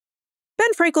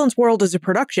Ben Franklin's World is a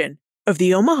production of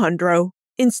the Omohundro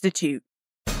Institute.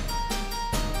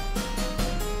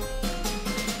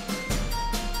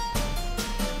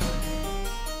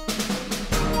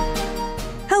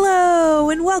 Hello,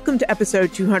 and welcome to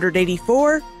episode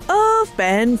 284 of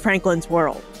Ben Franklin's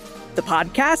World, the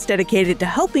podcast dedicated to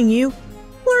helping you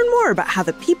learn more about how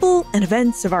the people and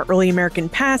events of our early American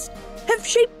past have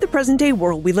shaped the present-day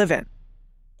world we live in.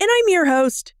 And I'm your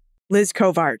host, Liz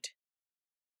Covart.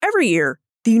 Every year,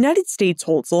 the United States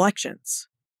holds elections.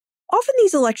 Often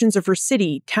these elections are for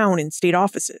city, town, and state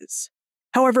offices.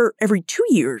 However, every 2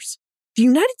 years, the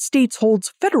United States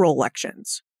holds federal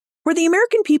elections, where the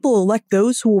American people elect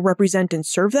those who will represent and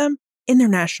serve them in their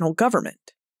national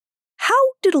government.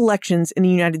 How did elections in the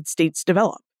United States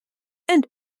develop? And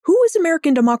who is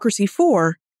American democracy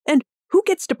for? And who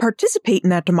gets to participate in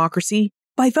that democracy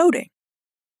by voting?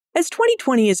 As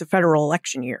 2020 is a federal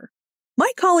election year, my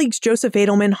colleagues Joseph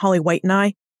Adelman, Holly White, and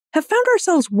I have found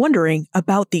ourselves wondering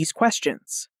about these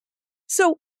questions.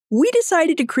 So we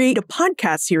decided to create a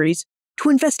podcast series to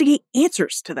investigate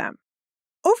answers to them.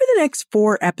 Over the next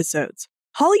 4 episodes,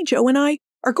 Holly, Joe, and I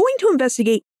are going to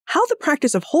investigate how the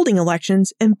practice of holding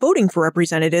elections and voting for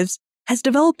representatives has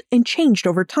developed and changed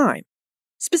over time.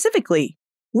 Specifically,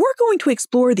 we're going to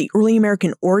explore the early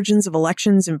American origins of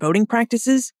elections and voting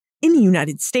practices in the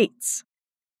United States.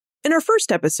 In our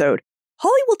first episode,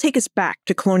 Holly will take us back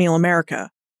to colonial America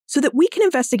so that we can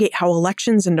investigate how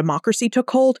elections and democracy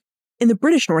took hold in the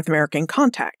British North American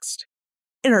context.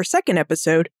 In our second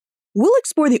episode, we'll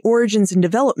explore the origins and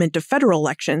development of federal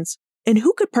elections and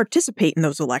who could participate in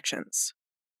those elections.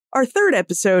 Our third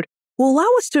episode will allow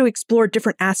us to explore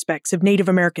different aspects of Native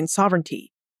American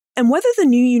sovereignty and whether the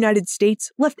new United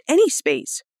States left any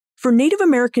space for Native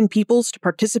American peoples to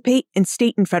participate in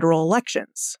state and federal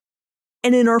elections.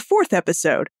 And in our fourth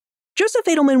episode, Joseph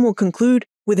Adelman will conclude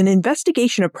with an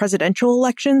investigation of presidential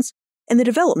elections and the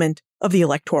development of the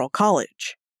Electoral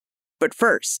College. But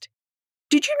first,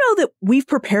 did you know that we've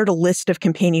prepared a list of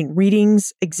companion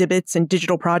readings, exhibits, and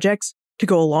digital projects to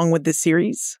go along with this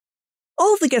series?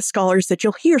 All of the guest scholars that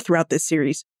you'll hear throughout this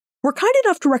series were kind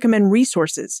enough to recommend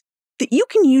resources that you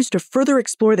can use to further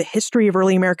explore the history of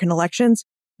early American elections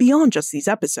beyond just these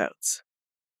episodes.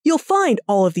 You'll find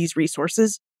all of these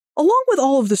resources, along with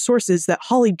all of the sources that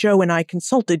Holly, Joe, and I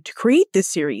consulted to create this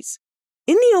series,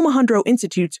 in the Omohundro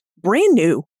Institute's brand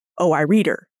new OI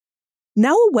Reader.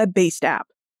 Now a web-based app,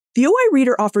 the OI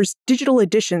Reader offers digital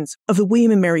editions of the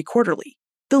William and Mary Quarterly,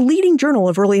 the leading journal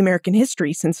of early American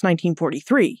history since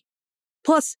 1943,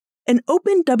 plus an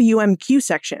open WMQ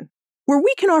section, where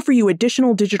we can offer you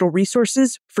additional digital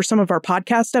resources for some of our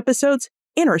podcast episodes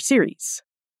in our series.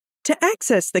 To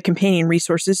access the companion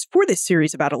resources for this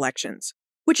series about elections,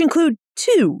 which include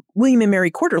 2 William and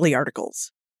Mary Quarterly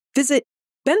articles, visit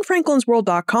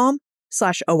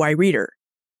benfranklinsworld.com/OI Reader.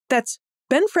 That's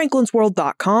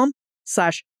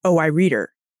benfranklinsworld.com/OI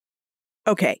Reader.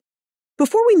 Okay,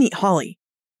 before we meet Holly,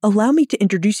 allow me to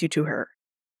introduce you to her.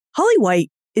 Holly White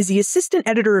is the Assistant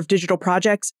Editor of Digital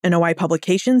Projects and OI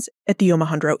Publications at the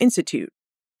Omohundro Institute.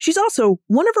 She's also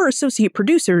one of our associate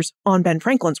producers on Ben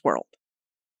Franklin's World.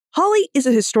 Holly is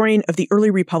a historian of the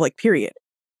early Republic period,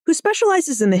 who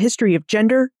specializes in the history of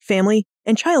gender, family,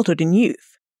 and childhood and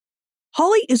youth.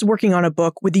 Holly is working on a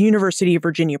book with the University of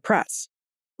Virginia Press,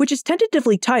 which is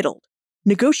tentatively titled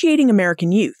Negotiating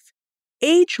American Youth,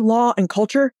 Age, Law, and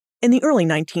Culture in the Early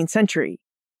 19th Century.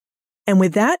 And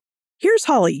with that, here's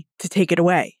Holly to take it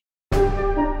away.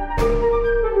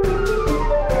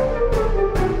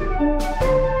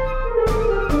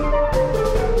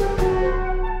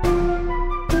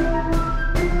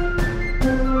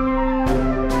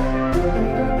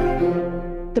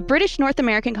 The British North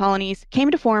American colonies came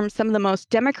to form some of the most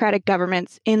democratic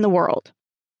governments in the world.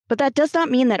 But that does not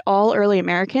mean that all early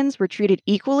Americans were treated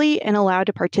equally and allowed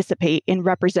to participate in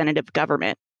representative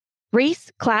government.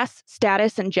 Race, class,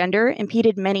 status, and gender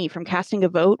impeded many from casting a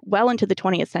vote well into the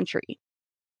 20th century.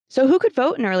 So who could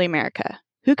vote in early America?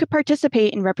 Who could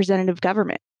participate in representative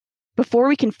government? Before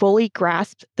we can fully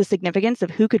grasp the significance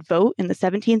of who could vote in the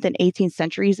 17th and 18th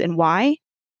centuries and why,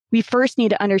 we first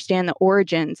need to understand the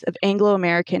origins of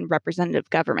Anglo-American representative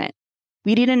government.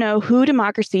 We need to know who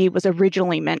democracy was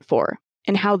originally meant for,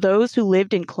 and how those who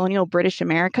lived in colonial British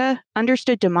America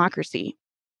understood democracy.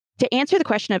 To answer the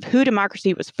question of who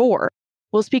democracy was for,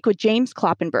 we'll speak with James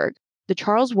Kloppenberg, the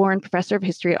Charles Warren Professor of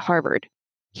History at Harvard.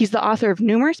 He's the author of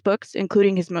numerous books,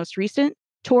 including his most recent,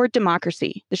 Toward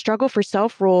Democracy, The Struggle for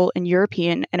Self-Rule in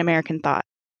European and American Thought.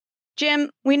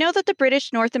 Jim, we know that the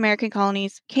British North American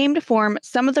colonies came to form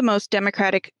some of the most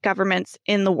democratic governments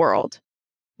in the world.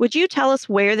 Would you tell us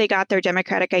where they got their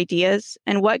democratic ideas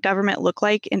and what government looked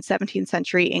like in 17th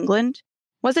century England?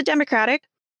 Was it democratic?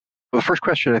 Well, the first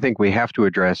question I think we have to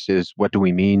address is what do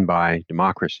we mean by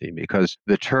democracy? Because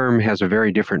the term has a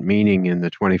very different meaning in the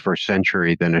 21st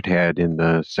century than it had in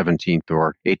the 17th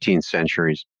or 18th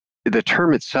centuries. The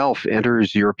term itself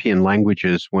enters European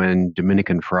languages when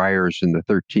Dominican friars in the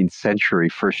 13th century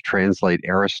first translate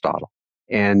Aristotle.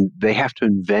 And they have to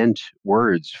invent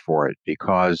words for it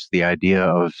because the idea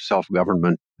of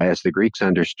self-government, as the Greeks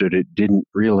understood it, didn't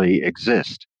really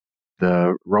exist.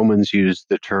 The Romans used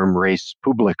the term res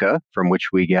publica, from which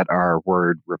we get our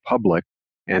word republic.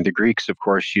 And the Greeks, of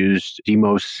course, used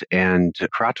demos and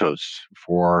kratos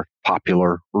for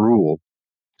popular rule.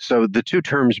 So the two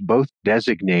terms both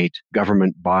designate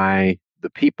government by the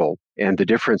people. And the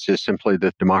difference is simply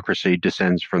that democracy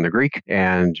descends from the Greek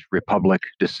and republic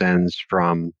descends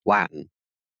from Latin.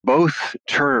 Both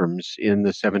terms in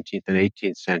the 17th and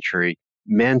 18th century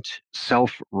meant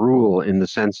self-rule in the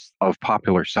sense of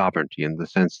popular sovereignty, in the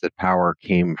sense that power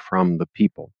came from the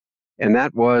people. And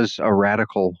that was a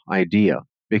radical idea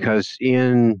because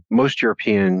in most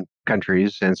European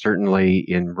countries, and certainly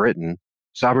in Britain,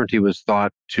 sovereignty was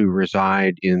thought to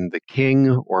reside in the king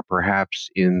or perhaps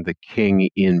in the king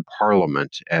in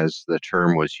parliament, as the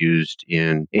term was used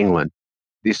in England.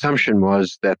 The assumption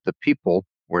was that the people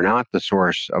were not the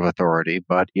source of authority,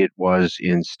 but it was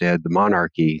instead the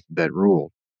monarchy that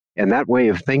ruled. And that way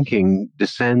of thinking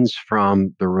descends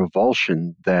from the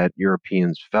revulsion that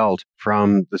Europeans felt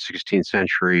from the 16th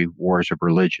century wars of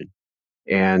religion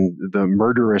and the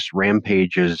murderous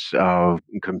rampages of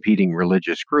competing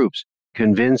religious groups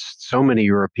convinced so many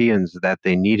Europeans that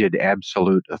they needed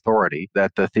absolute authority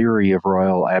that the theory of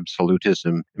royal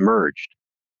absolutism emerged.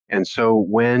 And so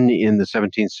when in the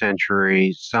 17th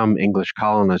century, some English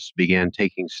colonists began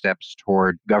taking steps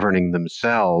toward governing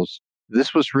themselves,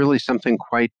 this was really something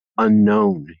quite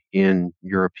unknown in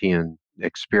European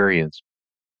experience.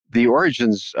 The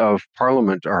origins of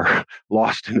Parliament are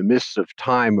lost in the mists of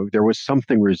time. There was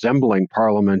something resembling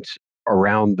Parliament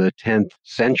around the 10th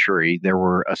century. There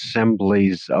were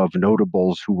assemblies of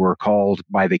notables who were called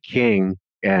by the king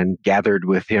and gathered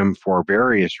with him for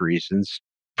various reasons,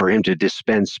 for him to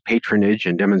dispense patronage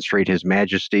and demonstrate his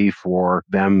majesty, for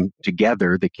them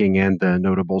together, the king and the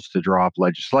notables, to draw up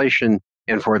legislation,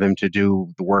 and for them to do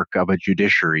the work of a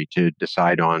judiciary to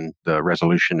decide on the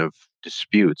resolution of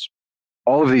disputes.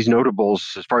 All of these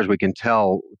notables, as far as we can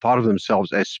tell, thought of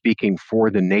themselves as speaking for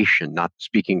the nation, not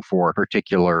speaking for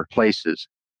particular places.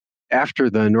 After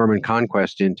the Norman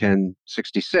conquest in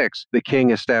 1066, the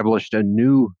king established a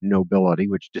new nobility,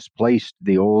 which displaced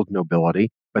the old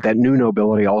nobility, but that new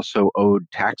nobility also owed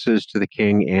taxes to the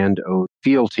king and owed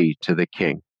fealty to the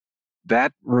king.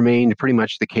 That remained pretty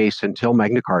much the case until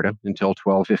Magna Carta, until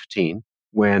 1215,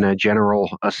 when a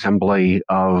general assembly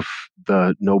of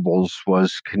the nobles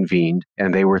was convened,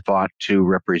 and they were thought to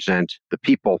represent the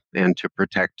people and to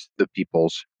protect the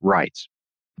people's rights.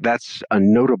 That's a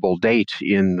notable date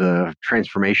in the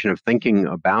transformation of thinking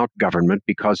about government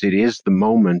because it is the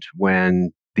moment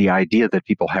when the idea that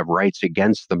people have rights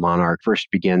against the monarch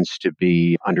first begins to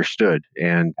be understood,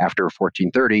 and after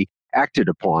 1430, acted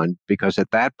upon, because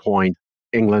at that point,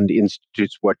 England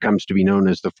institutes what comes to be known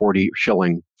as the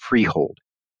 40-shilling freehold.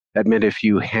 That meant if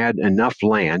you had enough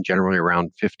land, generally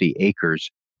around 50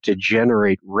 acres, to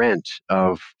generate rent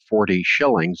of 40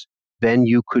 shillings, then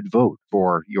you could vote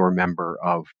for your member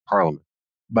of parliament.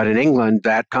 But in England,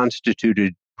 that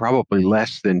constituted probably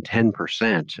less than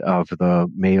 10% of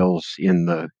the males in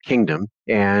the kingdom.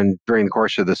 And during the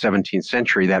course of the 17th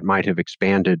century, that might have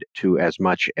expanded to as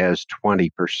much as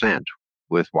 20%,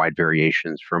 with wide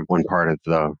variations from one part of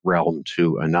the realm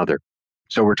to another.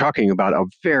 So we're talking about a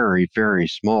very, very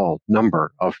small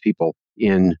number of people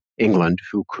in England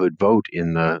who could vote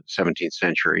in the 17th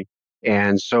century.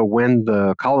 And so when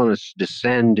the colonists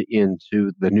descend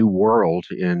into the New World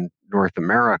in North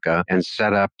America and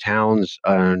set up towns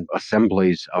and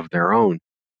assemblies of their own,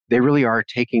 they really are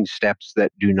taking steps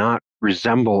that do not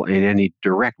resemble in any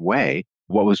direct way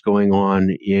what was going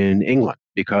on in England,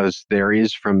 because there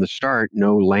is from the start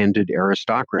no landed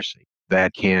aristocracy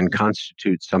that can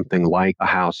constitute something like a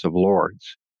House of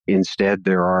Lords. Instead,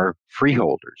 there are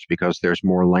freeholders because there's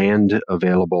more land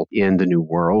available in the New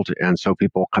World, and so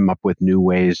people come up with new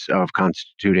ways of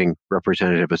constituting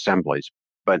representative assemblies.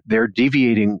 But they're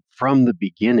deviating from the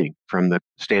beginning from the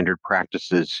standard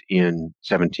practices in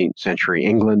 17th century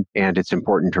England, and it's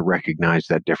important to recognize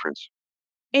that difference.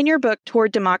 In your book,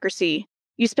 Toward Democracy,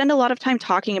 you spend a lot of time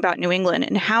talking about New England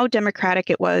and how democratic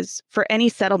it was for any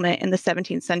settlement in the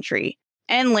 17th century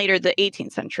and later the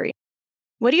 18th century.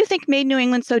 What do you think made New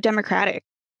England so democratic?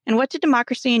 And what did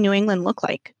democracy in New England look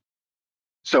like?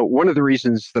 So one of the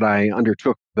reasons that I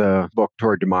undertook the book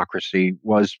Toward Democracy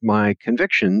was my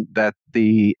conviction that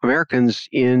the Americans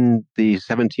in the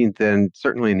 17th and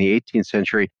certainly in the 18th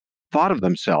century thought of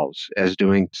themselves as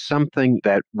doing something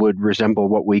that would resemble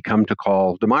what we come to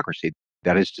call democracy,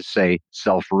 that is to say,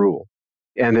 self-rule.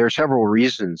 And there are several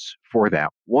reasons for that.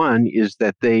 One is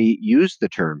that they used the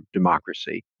term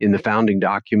democracy in the founding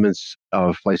documents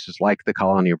of places like the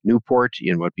colony of Newport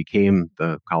in what became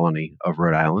the colony of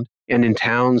Rhode Island, and in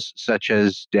towns such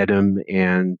as Dedham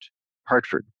and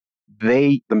Hartford.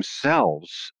 They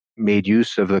themselves made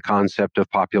use of the concept of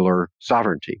popular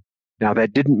sovereignty. Now,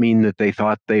 that didn't mean that they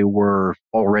thought they were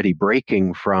already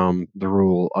breaking from the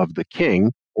rule of the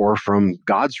king or from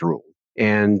God's rule.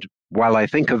 And while I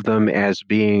think of them as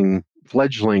being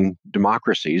fledgling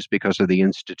democracies because of the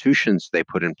institutions they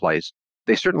put in place,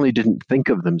 they certainly didn't think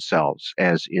of themselves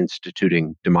as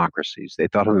instituting democracies. They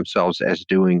thought of themselves as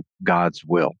doing God's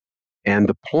will. And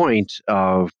the point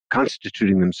of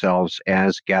constituting themselves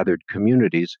as gathered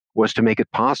communities was to make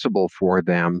it possible for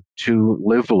them to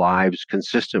live lives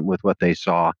consistent with what they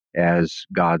saw as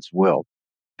God's will.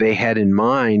 They had in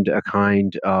mind a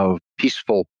kind of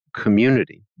peaceful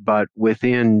community, but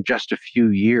within just a few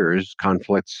years,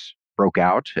 conflicts broke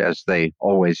out, as they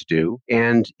always do,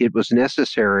 and it was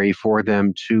necessary for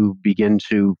them to begin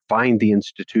to find the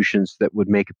institutions that would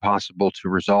make it possible to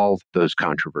resolve those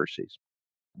controversies.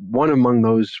 One among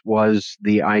those was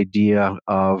the idea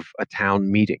of a town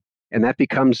meeting. And that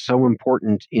becomes so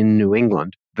important in New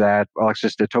England that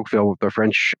Alexis de Tocqueville, the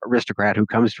French aristocrat who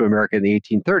comes to America in the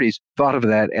 1830s, thought of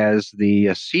that as the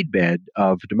seedbed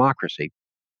of democracy.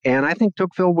 And I think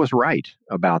Tocqueville was right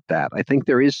about that. I think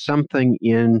there is something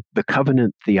in the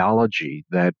covenant theology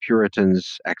that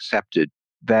Puritans accepted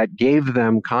that gave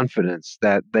them confidence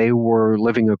that they were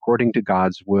living according to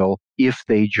God's will if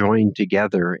they joined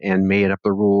together and made up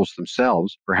the rules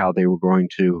themselves for how they were going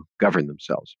to govern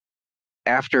themselves.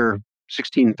 After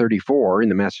 1634, in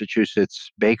the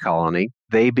Massachusetts Bay Colony,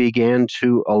 they began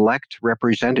to elect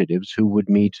representatives who would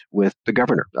meet with the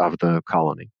governor of the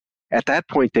colony. At that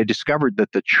point, they discovered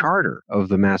that the charter of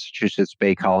the Massachusetts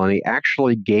Bay Colony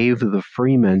actually gave the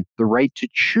freemen the right to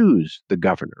choose the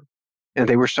governor. And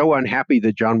they were so unhappy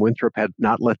that John Winthrop had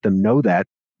not let them know that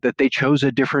they chose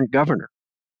a different governor,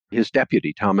 his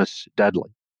deputy, Thomas Dudley.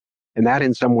 And that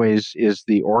in some ways is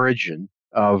the origin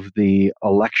of the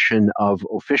election of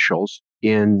officials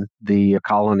in the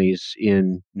colonies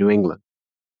in New England.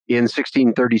 In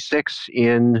 1636,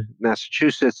 in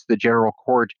Massachusetts, the General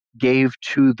Court gave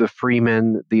to the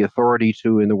freemen the authority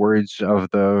to, in the words of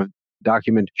the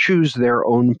document, choose their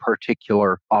own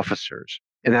particular officers.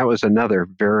 And that was another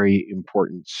very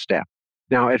important step.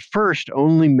 Now, at first,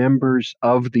 only members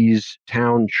of these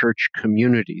town church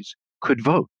communities could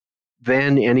vote.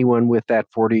 Then anyone with that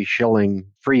 40-shilling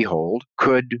freehold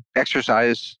could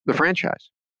exercise the franchise.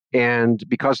 And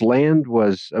because land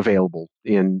was available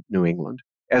in New England,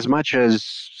 as much as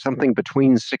something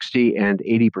between 60 and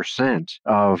 80%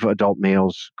 of adult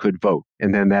males could vote.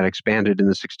 And then that expanded in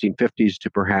the 1650s to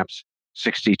perhaps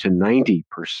 60 to 90%.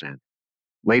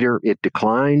 Later, it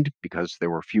declined because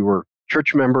there were fewer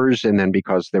church members and then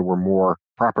because there were more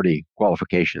property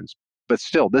qualifications. But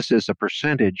still, this is a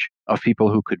percentage of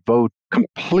people who could vote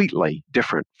completely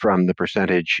different from the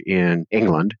percentage in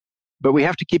England. But we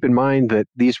have to keep in mind that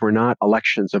these were not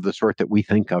elections of the sort that we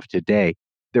think of today.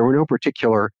 There were no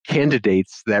particular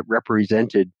candidates that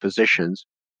represented positions.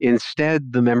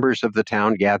 Instead, the members of the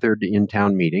town gathered in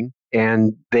town meeting,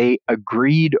 and they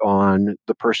agreed on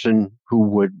the person who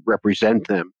would represent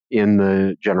them in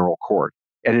the general court.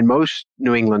 And in most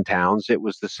New England towns, it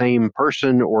was the same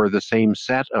person or the same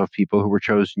set of people who were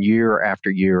chosen year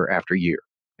after year after year.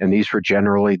 And these were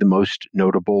generally the most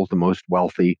notable, the most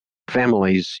wealthy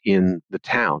families in the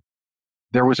town.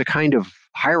 There was a kind of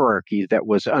hierarchy that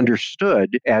was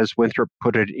understood, as Winthrop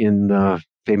put it in the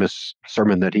famous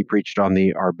sermon that he preached on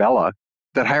the Arbella,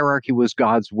 that hierarchy was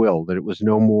God's will, that it was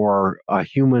no more a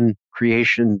human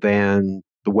creation than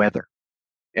the weather.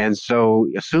 And so,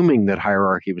 assuming that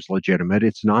hierarchy was legitimate,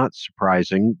 it's not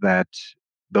surprising that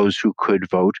those who could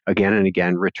vote again and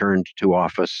again returned to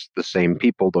office the same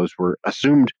people. Those were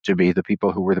assumed to be the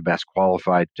people who were the best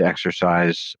qualified to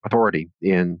exercise authority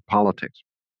in politics.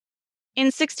 In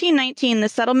 1619, the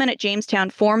settlement at Jamestown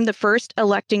formed the first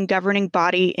electing governing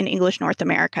body in English North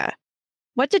America.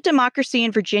 What did democracy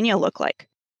in Virginia look like?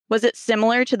 Was it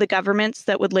similar to the governments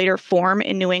that would later form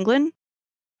in New England?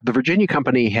 The Virginia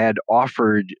Company had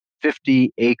offered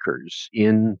 50 acres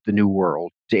in the New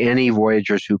World to any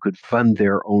voyagers who could fund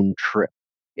their own trip.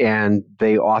 And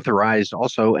they authorized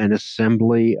also an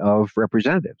assembly of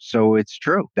representatives. So it's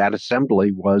true. That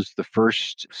assembly was the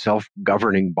first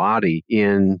self-governing body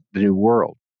in the New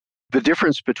World. The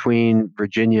difference between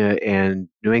Virginia and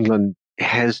New England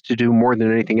has to do more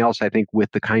than anything else, I think,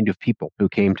 with the kind of people who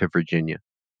came to Virginia.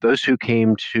 Those who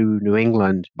came to New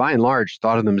England, by and large,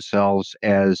 thought of themselves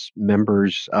as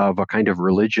members of a kind of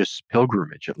religious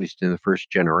pilgrimage, at least in the first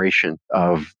generation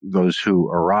of those who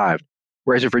arrived.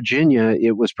 Whereas in Virginia,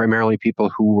 it was primarily people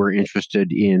who were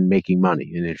interested in making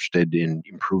money and interested in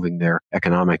improving their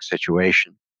economic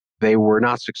situation. They were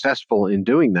not successful in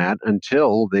doing that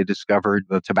until they discovered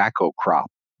the tobacco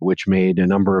crop, which made a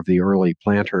number of the early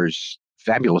planters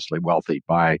fabulously wealthy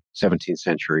by 17th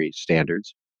century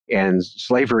standards. And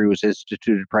slavery was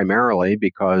instituted primarily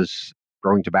because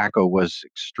growing tobacco was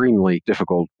extremely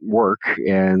difficult work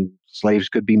and slaves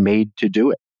could be made to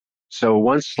do it. So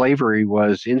once slavery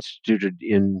was instituted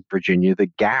in Virginia, the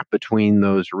gap between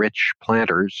those rich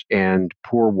planters and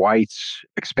poor whites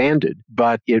expanded,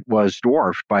 but it was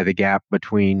dwarfed by the gap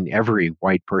between every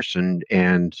white person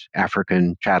and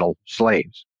African chattel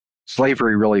slaves.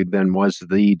 Slavery really then was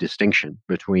the distinction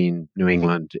between New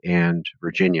England and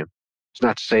Virginia. It's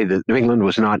not to say that New England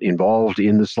was not involved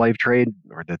in the slave trade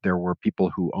or that there were people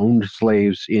who owned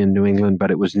slaves in New England,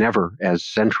 but it was never as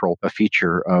central a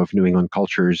feature of New England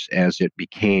cultures as it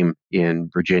became in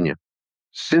Virginia.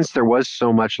 Since there was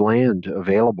so much land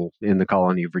available in the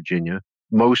colony of Virginia,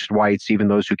 most whites, even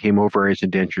those who came over as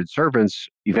indentured servants,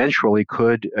 eventually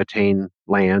could attain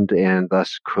land and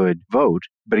thus could vote.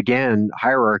 But again,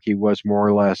 hierarchy was more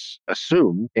or less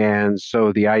assumed. And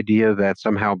so the idea that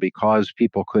somehow because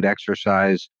people could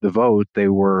exercise the vote, they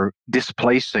were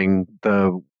displacing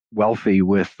the wealthy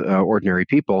with ordinary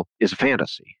people is a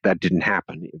fantasy. That didn't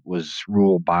happen. It was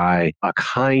ruled by a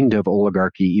kind of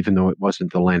oligarchy, even though it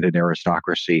wasn't the landed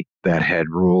aristocracy that had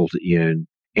ruled in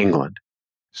England.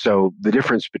 So the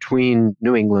difference between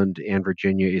New England and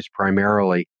Virginia is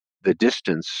primarily the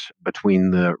distance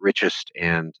between the richest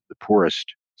and the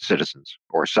poorest citizens,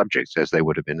 or subjects as they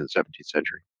would have been in the 17th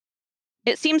century.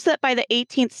 It seems that by the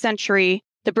 18th century,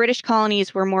 the British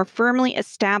colonies were more firmly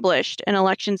established and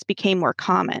elections became more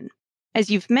common. As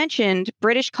you've mentioned,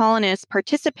 British colonists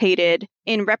participated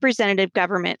in representative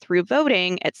government through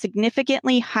voting at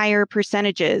significantly higher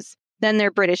percentages than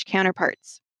their British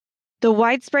counterparts. The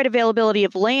widespread availability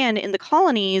of land in the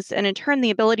colonies, and in turn the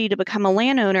ability to become a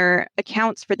landowner,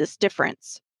 accounts for this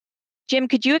difference. Jim,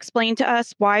 could you explain to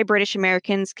us why British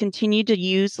Americans continued to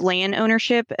use land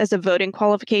ownership as a voting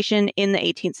qualification in the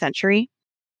 18th century?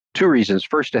 Two reasons.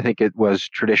 First, I think it was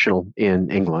traditional in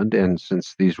England, and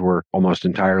since these were almost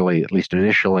entirely, at least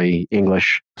initially,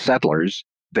 English settlers,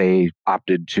 they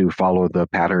opted to follow the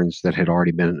patterns that had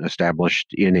already been established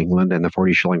in England, and the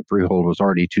 40-shilling freehold was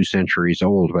already 2 centuries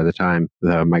old by the time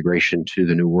the migration to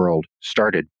the New World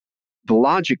started. The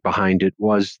logic behind it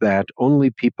was that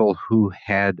only people who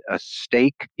had a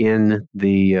stake in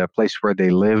the place where they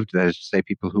lived, that is to say,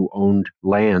 people who owned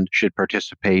land, should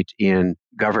participate in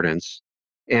governance.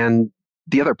 And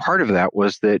the other part of that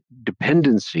was that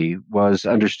dependency was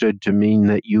understood to mean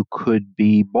that you could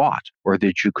be bought or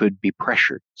that you could be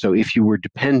pressured. So if you were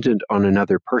dependent on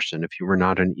another person, if you were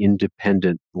not an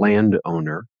independent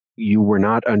landowner, you were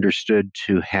not understood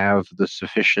to have the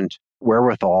sufficient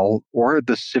wherewithal or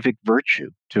the civic virtue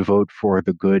to vote for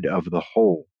the good of the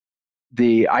whole.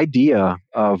 The idea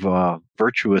of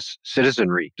virtuous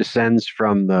citizenry descends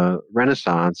from the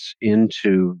Renaissance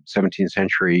into 17th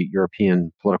century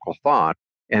European political thought.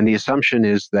 And the assumption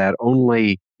is that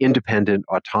only independent,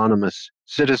 autonomous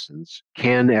citizens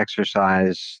can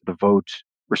exercise the vote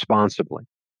responsibly.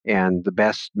 And the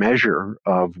best measure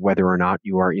of whether or not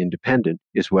you are independent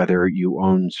is whether you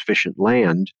own sufficient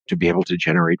land to be able to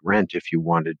generate rent if you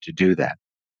wanted to do that.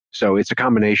 So it's a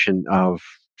combination of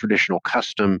traditional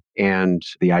custom and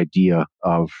the idea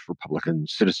of Republican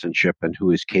citizenship and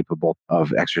who is capable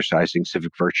of exercising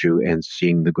civic virtue and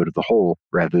seeing the good of the whole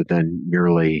rather than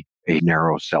merely a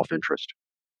narrow self-interest.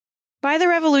 By the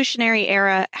Revolutionary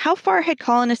era, how far had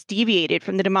colonists deviated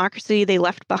from the democracy they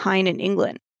left behind in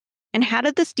England? And how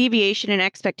did this deviation in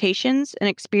expectations and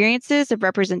experiences of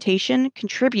representation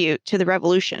contribute to the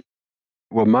revolution?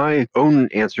 Well, my own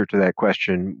answer to that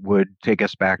question would take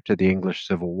us back to the English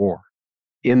Civil War.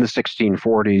 In the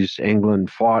 1640s,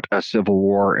 England fought a civil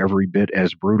war every bit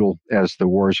as brutal as the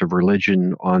wars of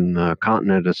religion on the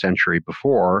continent a century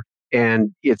before.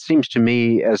 And it seems to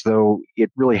me as though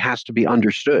it really has to be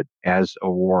understood as a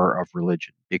war of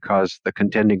religion because the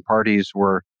contending parties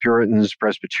were Puritans,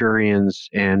 Presbyterians,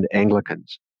 and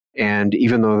Anglicans. And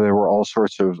even though there were all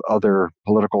sorts of other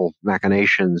political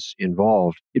machinations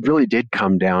involved, it really did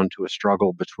come down to a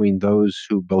struggle between those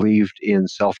who believed in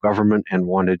self-government and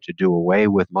wanted to do away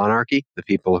with monarchy, the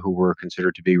people who were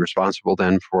considered to be responsible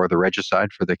then for the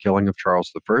regicide, for the killing of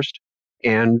Charles I,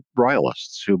 and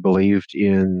royalists who believed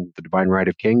in the divine right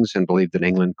of kings and believed that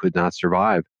England could not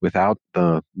survive without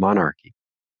the monarchy.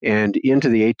 And into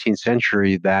the 18th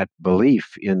century, that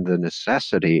belief in the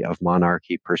necessity of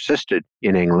monarchy persisted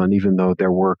in England, even though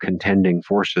there were contending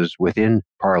forces within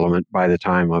Parliament by the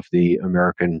time of the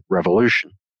American Revolution.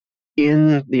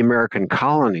 In the American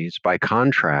colonies, by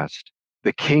contrast,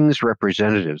 the king's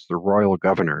representatives, the royal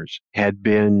governors, had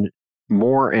been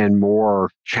more and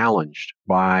more challenged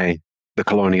by the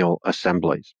colonial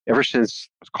assemblies. Ever since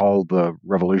what's called the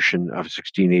Revolution of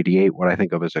 1688, what I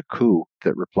think of as a coup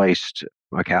that replaced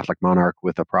a Catholic monarch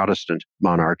with a Protestant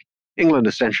monarch, England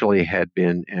essentially had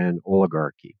been an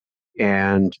oligarchy.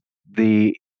 And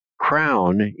the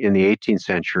crown in the 18th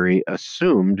century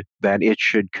assumed that it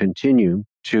should continue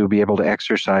to be able to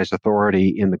exercise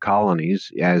authority in the colonies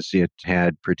as it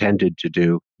had pretended to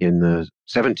do in the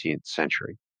 17th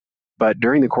century. But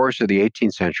during the course of the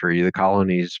 18th century, the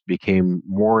colonies became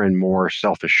more and more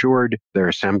self-assured, their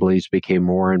assemblies became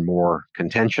more and more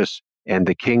contentious, and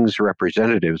the king's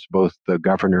representatives, both the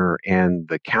governor and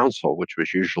the council, which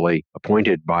was usually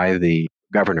appointed by the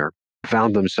governor,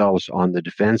 found themselves on the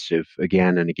defensive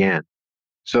again and again.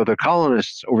 So the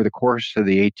colonists, over the course of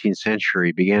the 18th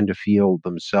century, began to feel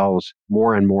themselves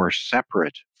more and more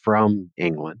separate from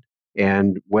England.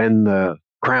 And when the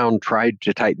Crown tried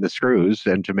to tighten the screws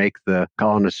and to make the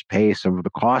colonists pay some of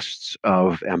the costs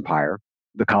of empire,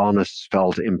 the colonists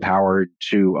felt empowered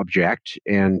to object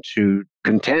and to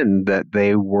contend that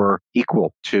they were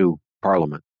equal to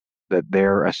Parliament, that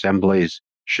their assemblies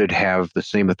should have the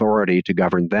same authority to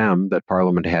govern them that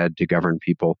Parliament had to govern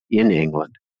people in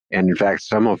England. And in fact,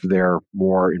 some of their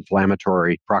more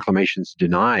inflammatory proclamations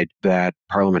denied that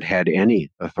Parliament had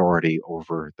any authority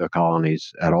over the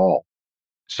colonies at all.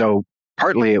 So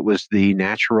partly it was the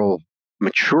natural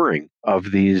maturing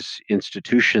of these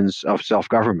institutions of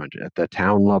self-government at the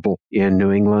town level in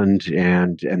New England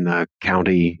and in the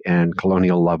county and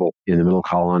colonial level in the middle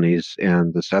colonies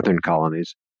and the southern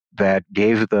colonies that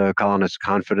gave the colonists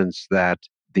confidence that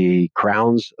the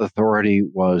Crown's authority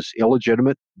was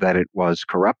illegitimate, that it was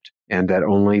corrupt, and that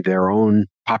only their own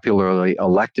popularly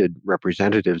elected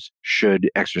representatives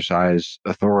should exercise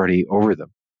authority over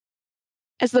them.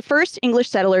 As the first English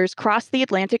settlers crossed the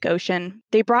Atlantic Ocean,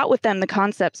 they brought with them the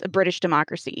concepts of British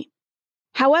democracy.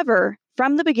 However,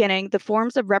 from the beginning, the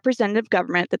forms of representative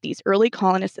government that these early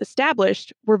colonists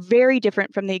established were very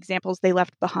different from the examples they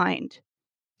left behind.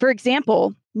 For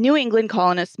example, New England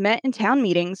colonists met in town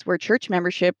meetings where church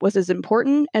membership was as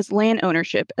important as land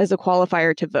ownership as a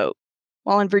qualifier to vote,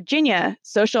 while in Virginia,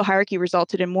 social hierarchy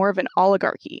resulted in more of an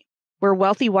oligarchy, where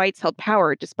wealthy whites held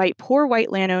power despite poor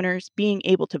white landowners being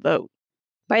able to vote.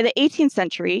 By the 18th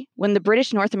century, when the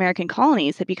British North American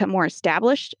colonies had become more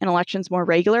established and elections more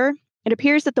regular, it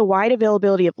appears that the wide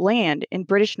availability of land in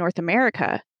British North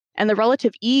America and the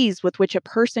relative ease with which a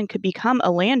person could become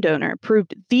a landowner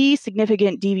proved the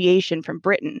significant deviation from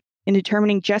Britain in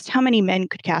determining just how many men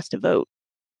could cast a vote.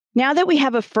 Now that we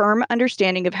have a firm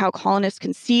understanding of how colonists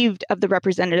conceived of the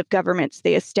representative governments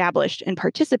they established and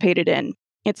participated in,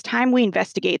 it's time we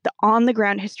investigate the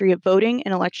on-the-ground history of voting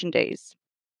and election days.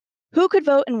 Who could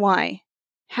vote and why?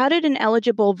 How did an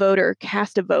eligible voter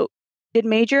cast a vote? Did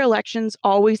major elections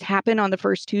always happen on the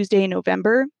first Tuesday in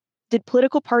November? Did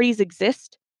political parties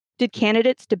exist? Did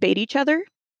candidates debate each other?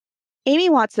 Amy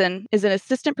Watson is an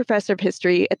assistant professor of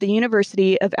history at the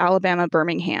University of Alabama,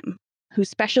 Birmingham, who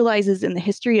specializes in the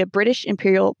history of British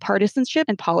imperial partisanship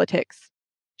and politics.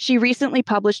 She recently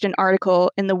published an article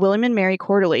in the William and Mary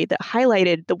Quarterly that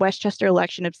highlighted the Westchester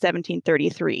election of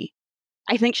 1733.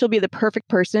 I think she'll be the perfect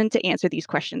person to answer these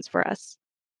questions for us.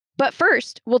 But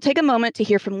first, we'll take a moment to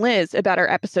hear from Liz about our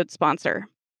episode sponsor.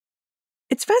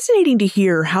 It's fascinating to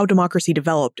hear how democracy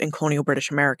developed in colonial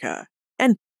British America.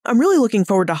 And I'm really looking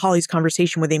forward to Holly's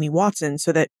conversation with Amy Watson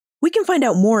so that we can find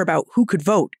out more about who could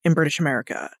vote in British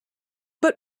America.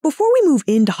 But before we move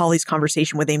into Holly's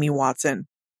conversation with Amy Watson,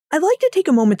 I'd like to take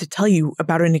a moment to tell you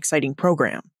about an exciting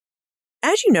program.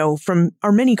 As you know from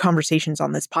our many conversations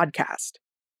on this podcast,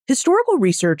 historical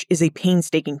research is a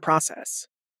painstaking process.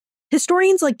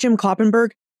 Historians like James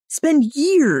Kloppenberg spend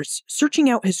years searching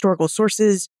out historical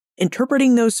sources,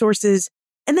 interpreting those sources,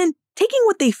 and then taking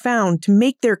what they found to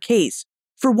make their case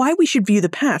for why we should view the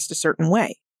past a certain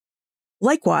way.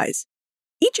 Likewise,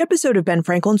 each episode of Ben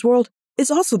Franklin's World is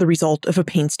also the result of a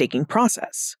painstaking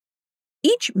process.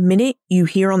 Each minute you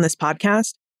hear on this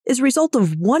podcast is a result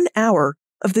of 1 hour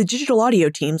of the digital audio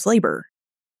team's labor.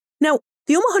 Now,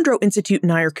 the Omohundro Institute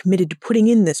and I are committed to putting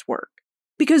in this work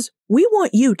because we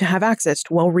want you to have access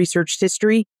to well-researched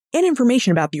history and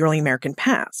information about the early American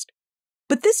past.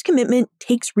 But this commitment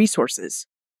takes resources,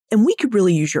 and we could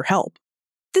really use your help.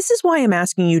 This is why I'm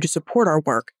asking you to support our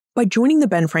work by joining the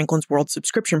Ben Franklin's World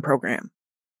subscription program.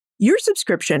 Your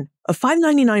subscription of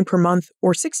 $5.99 per month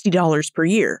or $60 per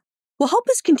year will help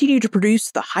us continue to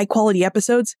produce the high-quality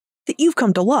episodes that you've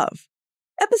come to love.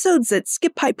 Episodes that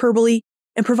skip hyperbole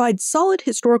and provide solid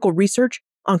historical research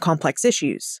on complex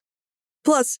issues.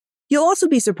 Plus, you'll also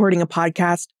be supporting a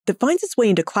podcast that finds its way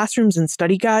into classrooms and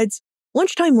study guides,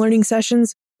 lunchtime learning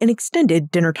sessions, and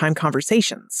extended dinnertime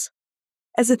conversations.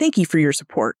 As a thank you for your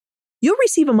support, you'll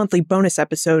receive a monthly bonus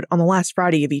episode on the last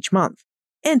Friday of each month,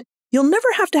 and you'll never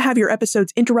have to have your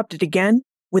episodes interrupted again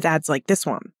with ads like this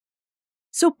one.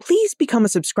 So please become a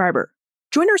subscriber.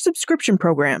 Join our subscription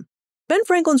program,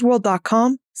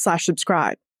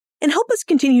 benfranklinsworld.com/subscribe, and help us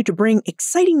continue to bring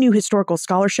exciting new historical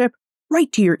scholarship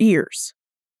right to your ears.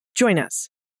 Join us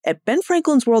at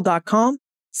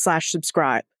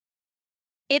benfranklinsworld.com/subscribe.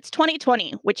 It's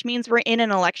 2020, which means we're in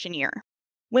an election year.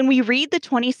 When we read the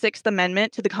 26th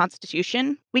Amendment to the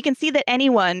Constitution, we can see that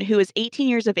anyone who is 18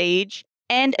 years of age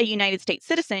and a United States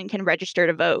citizen can register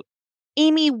to vote.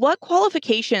 Amy, what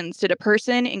qualifications did a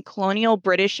person in colonial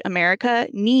British America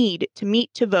need to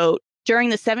meet to vote during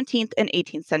the 17th and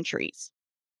 18th centuries?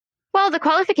 Well, the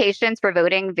qualifications for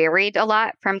voting varied a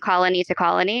lot from colony to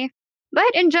colony,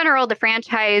 but in general, the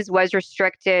franchise was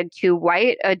restricted to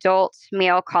white adult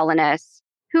male colonists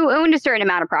who owned a certain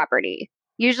amount of property,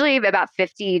 usually about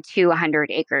 50 to 100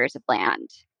 acres of land.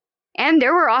 And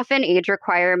there were often age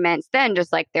requirements then,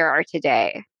 just like there are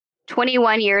today.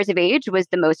 21 years of age was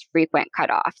the most frequent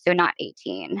cutoff, so not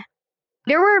 18.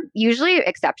 There were usually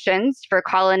exceptions for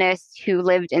colonists who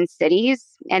lived in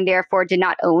cities and therefore did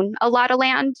not own a lot of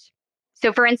land.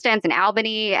 So for instance, in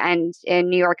Albany and in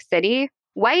New York City,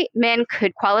 white men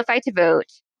could qualify to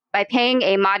vote by paying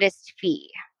a modest fee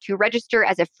to register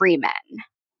as a freeman.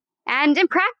 And in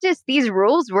practice, these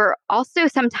rules were also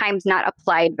sometimes not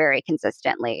applied very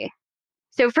consistently.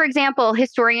 So for example,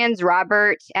 historians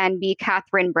Robert and B.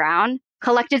 Catherine Brown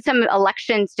collected some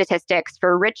election statistics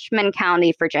for Richmond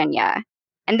County, Virginia.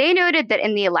 And they noted that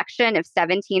in the election of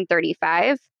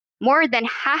 1735, more than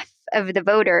half of the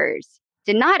voters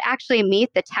did not actually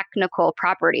meet the technical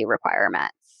property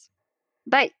requirements.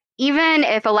 But even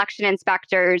if election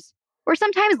inspectors were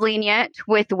sometimes lenient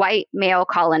with white male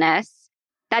colonists,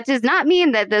 that does not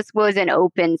mean that this was an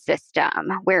open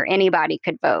system where anybody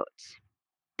could vote.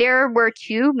 There were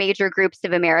two major groups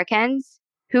of Americans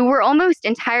who were almost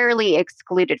entirely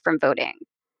excluded from voting: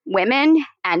 women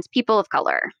and people of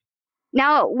color.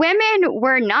 Now, women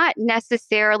were not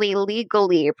necessarily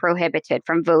legally prohibited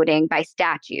from voting by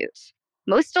statute.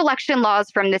 Most election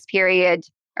laws from this period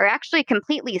are actually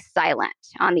completely silent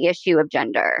on the issue of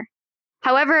gender.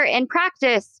 However, in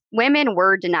practice, women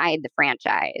were denied the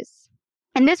franchise.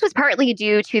 And this was partly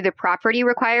due to the property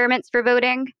requirements for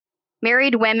voting.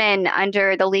 Married women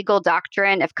under the legal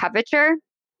doctrine of coverture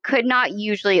could not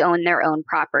usually own their own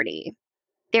property.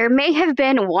 There may have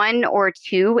been one or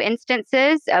two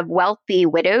instances of wealthy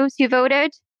widows who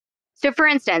voted. So for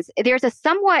instance, there's a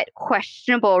somewhat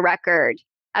questionable record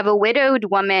of a widowed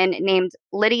woman named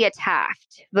Lydia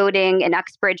Taft voting in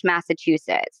Uxbridge,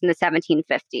 Massachusetts in the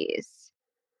 1750s.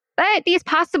 But these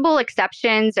possible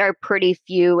exceptions are pretty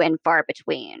few and far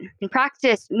between. In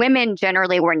practice, women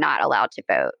generally were not allowed to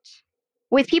vote.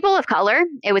 With people of color,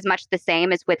 it was much the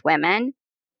same as with women.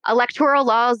 Electoral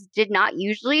laws did not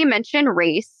usually mention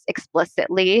race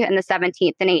explicitly in the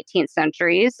 17th and 18th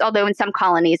centuries, although in some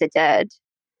colonies it did.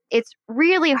 It's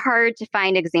really hard to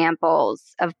find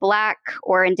examples of Black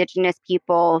or Indigenous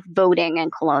people voting in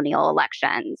colonial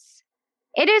elections.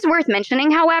 It is worth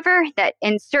mentioning, however, that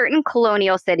in certain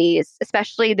colonial cities,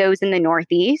 especially those in the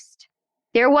Northeast,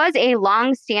 there was a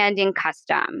long-standing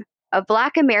custom of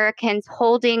Black Americans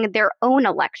holding their own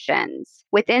elections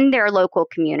within their local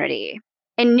community.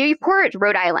 In Newport,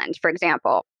 Rhode Island, for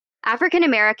example, African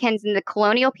Americans in the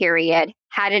colonial period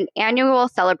had an annual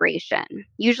celebration,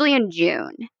 usually in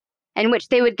June, in which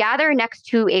they would gather next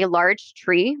to a large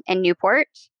tree in Newport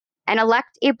and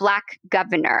elect a Black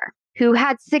governor who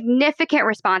had significant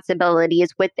responsibilities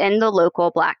within the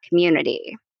local Black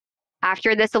community.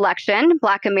 After this election,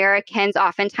 Black Americans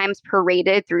oftentimes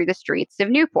paraded through the streets of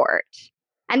Newport.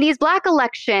 And these Black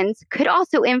elections could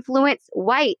also influence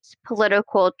white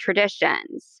political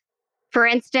traditions. For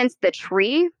instance, the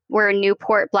tree where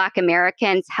Newport Black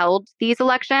Americans held these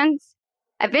elections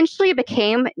eventually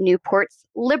became Newport's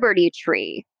Liberty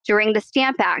Tree during the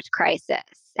Stamp Act crisis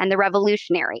and the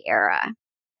Revolutionary era.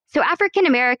 So African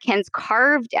Americans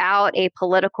carved out a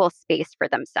political space for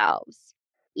themselves,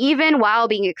 even while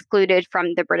being excluded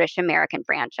from the British American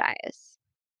franchise.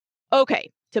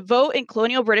 Okay, to vote in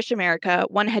colonial British America,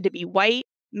 one had to be white,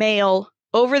 male,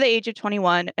 over the age of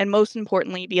 21, and most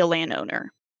importantly, be a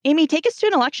landowner. Amy, take us to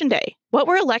an election day. What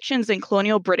were elections in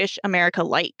colonial British America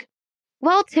like?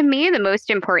 Well, to me, the most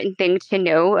important thing to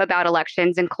know about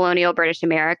elections in colonial British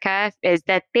America is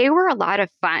that they were a lot of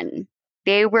fun.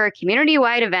 They were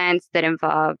community-wide events that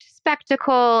involved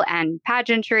spectacle and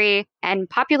pageantry and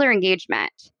popular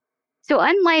engagement. So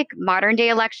unlike modern-day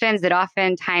elections that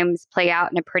oftentimes play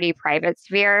out in a pretty private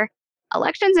sphere,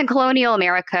 elections in colonial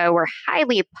America were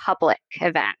highly public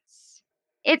events.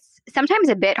 It's sometimes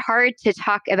a bit hard to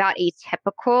talk about a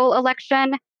typical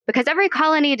election because every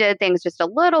colony did things just a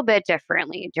little bit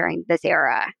differently during this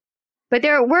era. But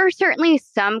there were certainly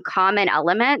some common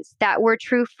elements that were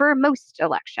true for most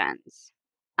elections.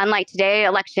 Unlike today,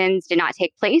 elections did not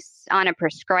take place on a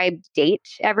prescribed date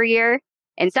every year.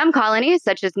 In some colonies,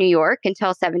 such as New York until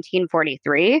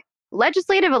 1743,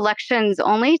 legislative elections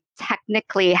only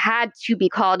technically had to be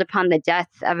called upon the death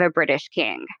of a British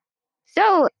king.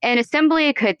 So an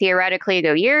assembly could theoretically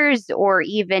go years or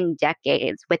even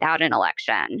decades without an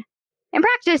election. In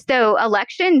practice, though,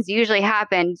 elections usually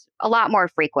happened a lot more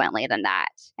frequently than that.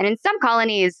 And in some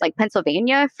colonies, like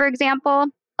Pennsylvania, for example,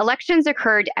 elections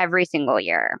occurred every single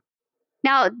year.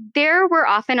 Now, there were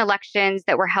often elections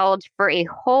that were held for a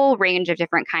whole range of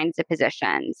different kinds of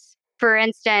positions. For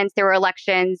instance, there were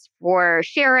elections for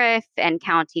sheriff and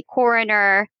county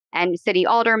coroner and city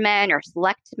aldermen or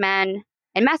selectmen.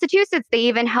 In Massachusetts, they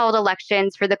even held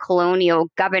elections for the colonial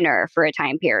governor for a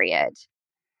time period,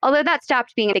 although that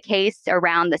stopped being the case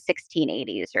around the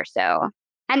 1680s or so.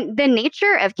 And the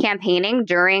nature of campaigning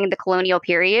during the colonial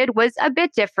period was a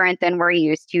bit different than we're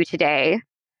used to today.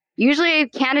 Usually,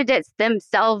 candidates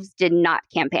themselves did not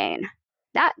campaign.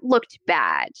 That looked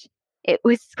bad. It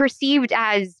was perceived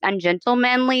as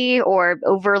ungentlemanly or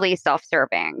overly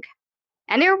self-serving.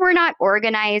 And there were not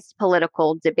organized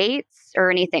political debates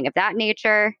or anything of that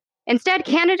nature. Instead,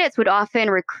 candidates would often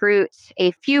recruit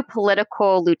a few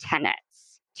political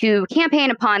lieutenants to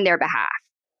campaign upon their behalf.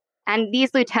 And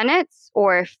these lieutenants,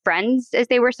 or friends as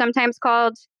they were sometimes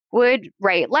called, would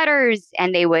write letters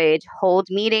and they would hold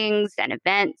meetings and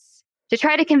events to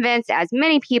try to convince as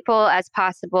many people as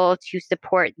possible to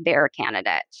support their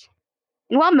candidate.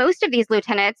 And while most of these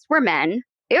lieutenants were men,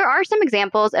 there are some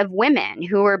examples of women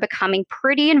who were becoming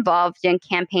pretty involved in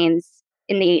campaigns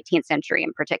in the 18th century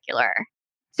in particular.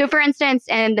 So for instance,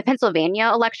 in the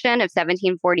Pennsylvania election of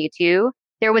 1742,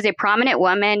 there was a prominent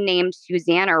woman named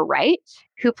Susanna Wright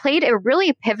who played a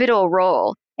really pivotal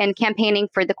role in campaigning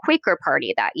for the Quaker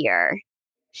Party that year.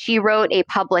 She wrote a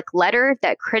public letter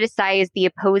that criticized the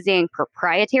opposing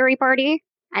Proprietary Party,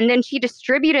 and then she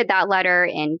distributed that letter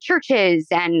in churches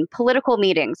and political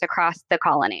meetings across the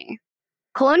colony.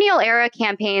 Colonial era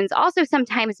campaigns also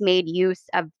sometimes made use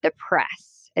of the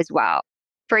press as well.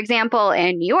 For example,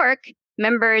 in New York,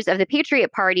 members of the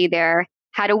Patriot Party there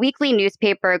had a weekly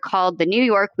newspaper called the New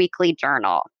York Weekly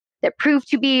Journal that proved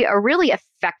to be a really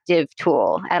effective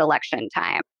tool at election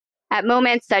time. At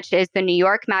moments such as the New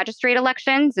York magistrate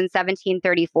elections in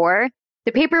 1734,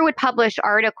 the paper would publish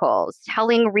articles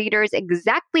telling readers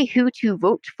exactly who to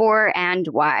vote for and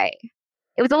why.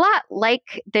 It was a lot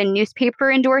like the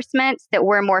newspaper endorsements that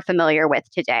we're more familiar with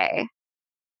today.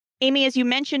 Amy, as you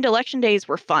mentioned, election days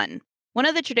were fun. One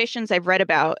of the traditions I've read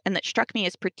about and that struck me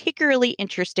as particularly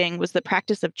interesting was the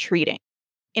practice of treating,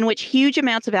 in which huge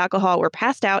amounts of alcohol were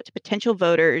passed out to potential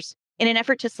voters in an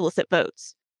effort to solicit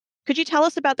votes. Could you tell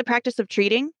us about the practice of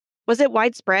treating? Was it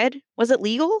widespread? Was it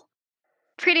legal?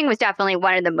 Treating was definitely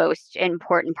one of the most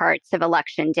important parts of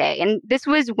election day. And this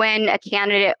was when a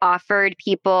candidate offered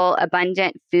people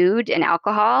abundant food and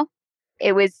alcohol.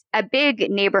 It was a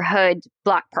big neighborhood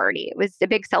block party. It was a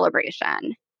big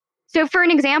celebration. So for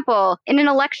an example, in an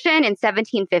election in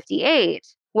 1758,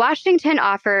 Washington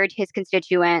offered his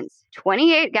constituents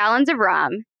 28 gallons of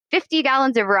rum, 50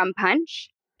 gallons of rum punch,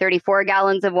 34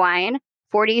 gallons of wine,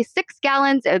 46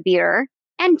 gallons of beer,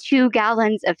 and 2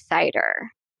 gallons of cider.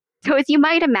 So as you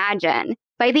might imagine,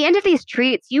 by the end of these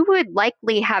treats, you would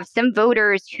likely have some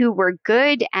voters who were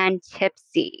good and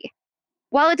tipsy.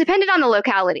 While it depended on the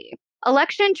locality,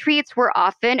 election treats were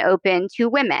often open to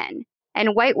women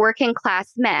and white working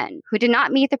class men who did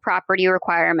not meet the property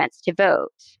requirements to vote.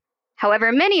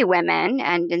 However, many women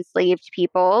and enslaved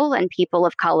people and people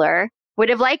of color would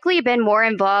have likely been more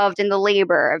involved in the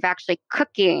labor of actually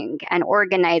cooking and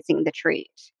organizing the treat.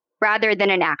 rather than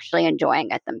in actually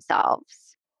enjoying it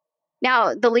themselves.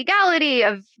 Now, the legality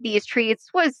of these treats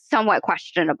was somewhat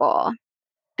questionable.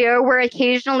 There were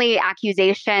occasionally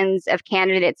accusations of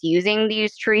candidates using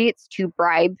these treats to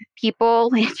bribe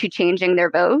people into changing their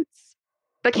votes.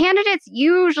 But candidates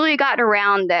usually got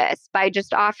around this by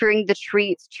just offering the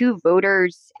treats to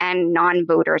voters and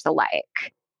non-voters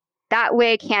alike. That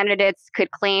way, candidates could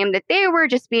claim that they were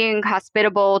just being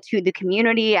hospitable to the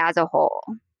community as a whole.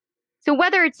 So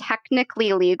whether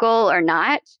technically legal or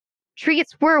not,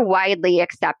 treats were widely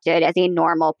accepted as a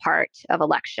normal part of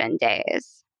election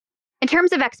days. In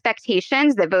terms of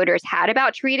expectations that voters had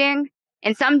about treating,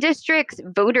 in some districts,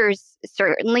 voters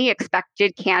certainly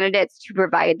expected candidates to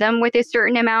provide them with a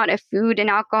certain amount of food and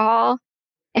alcohol.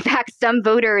 In fact, some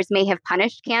voters may have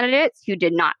punished candidates who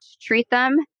did not treat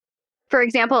them. For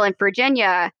example, in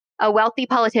Virginia, a wealthy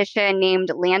politician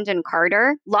named Landon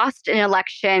Carter lost an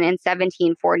election in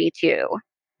 1742.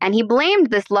 And he blamed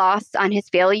this loss on his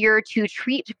failure to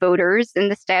treat voters in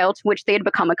the style to which they had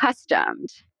become accustomed.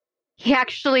 He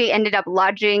actually ended up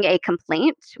lodging a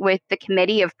complaint with the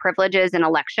Committee of Privileges and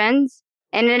Elections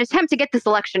in an attempt to get this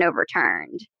election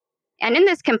overturned. And in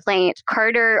this complaint,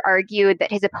 Carter argued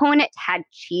that his opponent had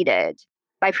cheated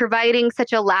by providing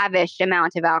such a lavish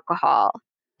amount of alcohol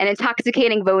and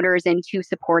intoxicating voters into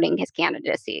supporting his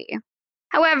candidacy.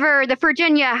 However, the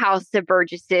Virginia House of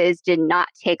Burgesses did not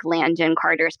take Landon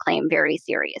Carter's claim very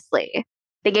seriously.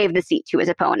 They gave the seat to his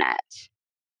opponent.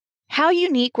 How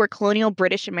unique were colonial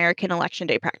British American election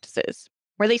day practices?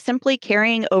 Were they simply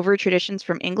carrying over traditions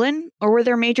from England, or were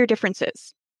there major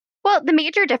differences? Well, the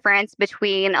major difference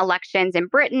between elections in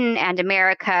Britain and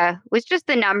America was just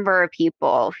the number of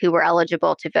people who were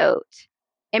eligible to vote.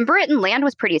 In Britain, land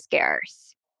was pretty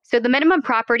scarce. So the minimum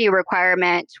property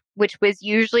requirement, which was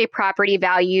usually property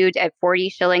valued at 40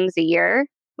 shillings a year,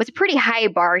 was a pretty high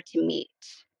bar to meet.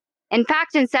 In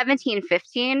fact, in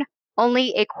 1715,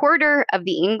 only a quarter of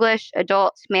the English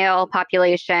adult male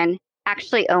population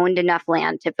actually owned enough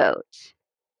land to vote.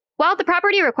 While the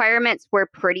property requirements were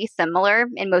pretty similar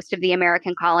in most of the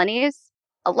American colonies,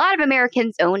 a lot of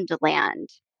Americans owned land,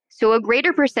 so a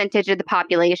greater percentage of the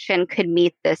population could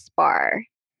meet this bar.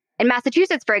 In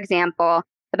Massachusetts, for example,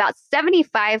 about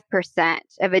 75%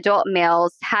 of adult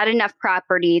males had enough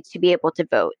property to be able to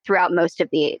vote throughout most of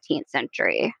the 18th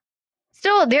century.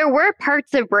 Still, there were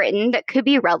parts of Britain that could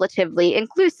be relatively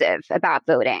inclusive about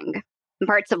voting. In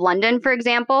parts of London, for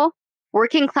example,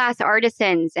 working class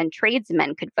artisans and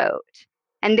tradesmen could vote.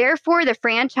 And therefore, the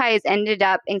franchise ended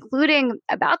up including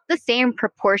about the same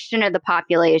proportion of the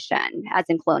population as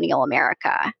in colonial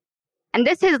America. And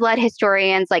this has led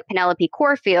historians like Penelope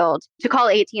Corfield to call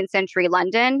 18th century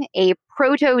London a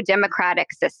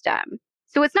proto-democratic system.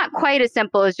 So it's not quite as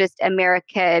simple as just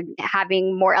America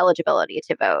having more eligibility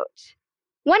to vote.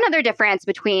 One other difference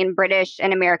between British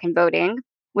and American voting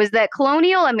was that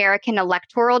colonial American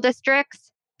electoral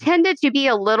districts tended to be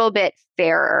a little bit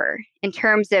fairer in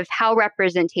terms of how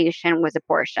representation was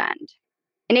apportioned.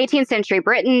 In 18th century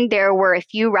Britain, there were a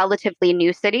few relatively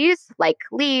new cities like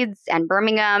Leeds and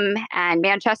Birmingham and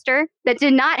Manchester that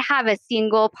did not have a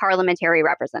single parliamentary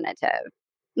representative.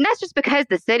 And that's just because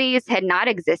the cities had not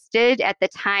existed at the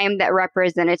time that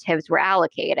representatives were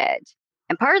allocated.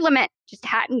 And Parliament just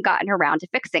hadn't gotten around to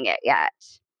fixing it yet.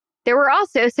 There were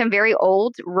also some very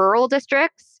old rural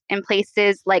districts in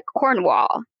places like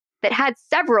Cornwall that had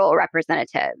several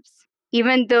representatives,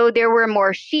 even though there were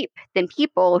more sheep than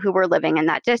people who were living in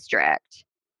that district.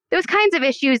 Those kinds of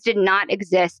issues did not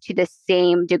exist to the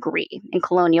same degree in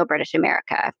colonial British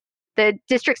America. The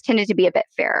districts tended to be a bit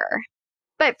fairer.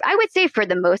 But I would say for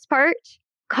the most part,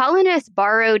 colonists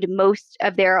borrowed most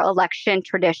of their election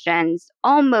traditions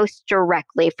almost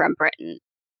directly from Britain.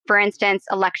 For instance,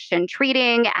 election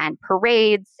treating and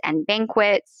parades and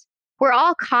banquets were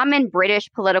all common British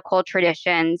political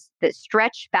traditions that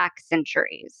stretch back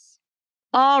centuries.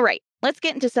 All right, let's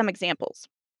get into some examples.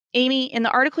 Amy, in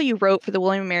the article you wrote for the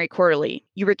William and Mary Quarterly,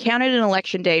 you recounted an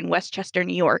election day in Westchester,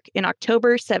 New York in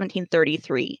October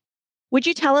 1733. Would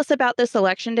you tell us about this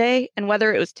election day and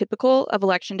whether it was typical of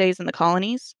election days in the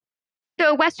colonies?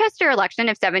 The Westchester election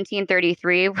of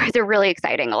 1733 was a really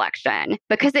exciting election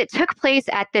because it took place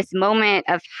at this moment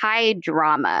of high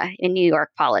drama in New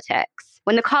York politics,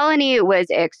 when the colony was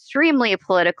extremely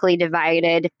politically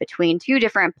divided between two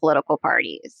different political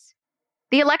parties.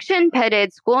 The election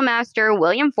pitted schoolmaster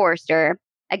William Forster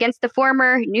against the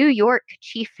former New York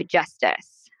Chief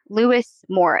Justice, Lewis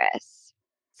Morris.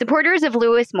 Supporters of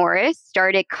Lewis Morris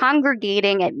started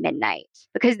congregating at midnight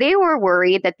because they were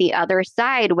worried that the other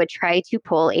side would try to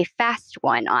pull a fast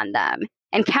one on them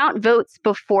and count votes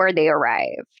before they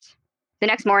arrived. The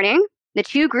next morning, the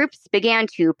two groups began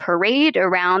to parade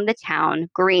around the town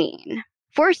green.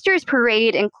 Forster's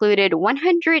parade included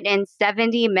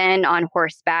 170 men on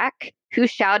horseback who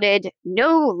shouted,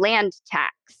 "No land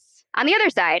tax." On the other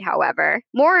side, however,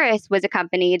 Morris was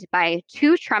accompanied by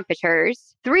 2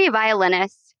 trumpeters, 3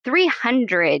 violinists,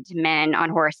 300 men on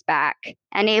horseback,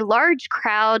 and a large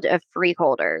crowd of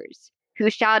freeholders who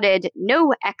shouted,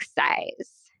 "No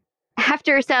excise."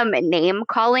 After some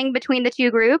name-calling between the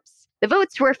two groups, the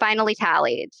votes were finally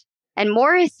tallied, and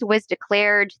Morris was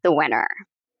declared the winner.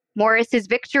 Morris's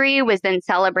victory was then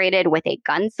celebrated with a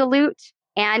gun salute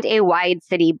and a wide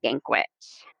city banquet.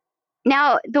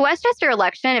 Now, the Westchester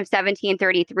election of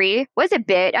 1733 was a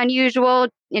bit unusual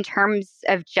in terms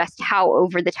of just how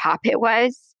over the top it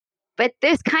was, but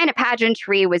this kind of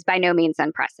pageantry was by no means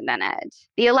unprecedented.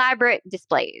 The elaborate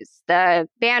displays, the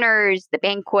banners, the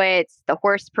banquets, the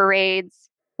horse parades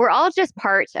were all just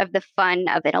part of the fun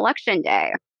of an election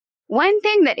day. One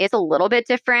thing that is a little bit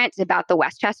different about the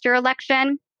Westchester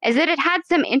election is that it had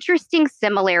some interesting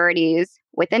similarities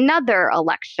with another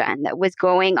election that was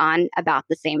going on about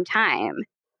the same time,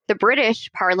 the British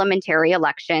parliamentary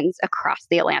elections across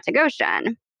the Atlantic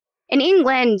Ocean. In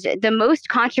England, the most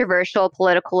controversial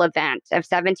political event of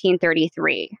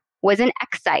 1733 was an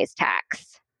excise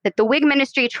tax that the Whig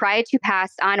ministry tried to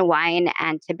pass on wine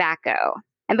and tobacco.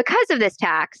 And because of this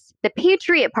tax, the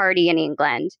Patriot Party in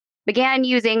England began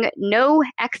using "no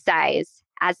excise"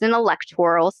 as an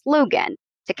electoral slogan.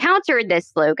 To counter this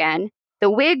slogan, the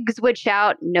Whigs would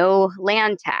shout "no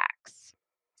land tax."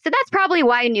 So that's probably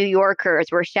why New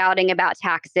Yorkers were shouting about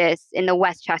taxes in the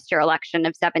Westchester election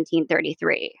of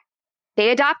 1733.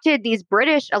 They adopted these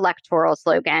British electoral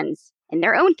slogans in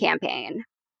their own campaign.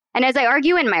 And as I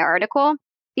argue in my article,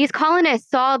 these colonists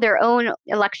saw their own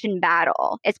election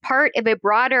battle as part of a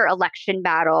broader election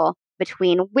battle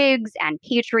between Whigs and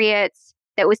Patriots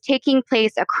that was taking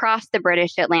place across the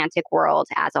British Atlantic world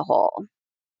as a whole.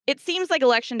 It seems like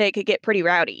Election Day could get pretty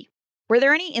rowdy. Were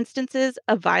there any instances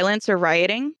of violence or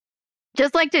rioting?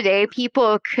 Just like today,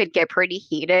 people could get pretty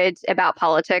heated about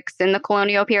politics in the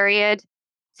colonial period.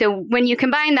 So when you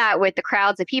combine that with the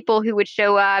crowds of people who would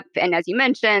show up, and as you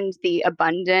mentioned, the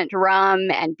abundant rum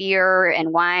and beer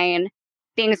and wine,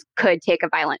 things could take a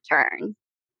violent turn.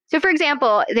 So for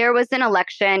example, there was an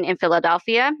election in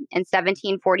Philadelphia in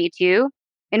 1742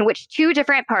 in which 2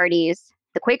 different parties,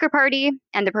 the Quaker Party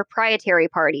and the Proprietary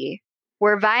Party,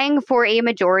 were vying for a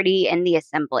majority in the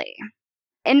assembly.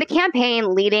 In the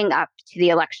campaign leading up to the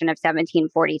election of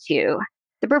 1742,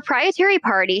 the Proprietary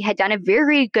Party had done a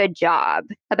very good job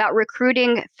about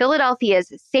recruiting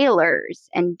Philadelphia's sailors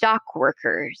and dock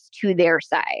workers to their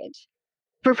side.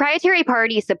 The Proprietary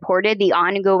Party supported the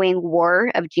ongoing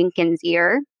War of Jenkins'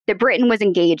 Ear that Britain was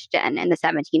engaged in the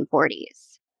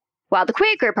 1740s. While the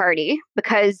Quaker Party,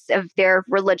 because of their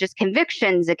religious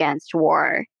convictions against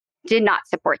war, did not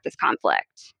support this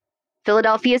conflict.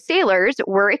 Philadelphia's sailors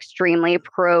were extremely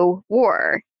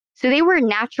pro-war, so they were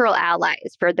natural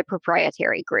allies for the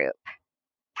Proprietary group.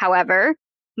 However,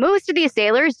 most of these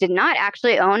sailors did not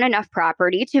actually own enough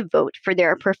property to vote for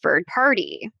their preferred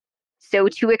party. So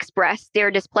to express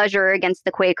their displeasure against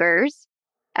the Quakers,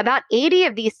 about 80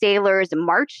 of these sailors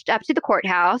marched up to the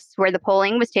courthouse where the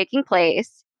polling was taking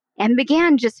place and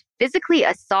began just physically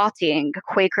assaulting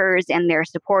Quakers and their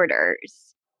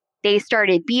supporters. They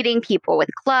started beating people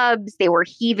with clubs. They were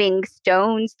heaving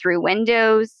stones through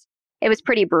windows. It was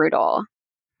pretty brutal.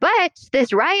 But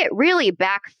this riot really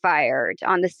backfired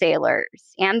on the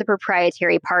sailors and the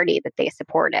Proprietary Party that they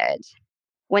supported.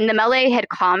 When the melee had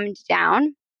calmed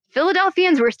down,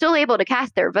 Philadelphians were still able to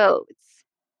cast their votes.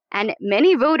 And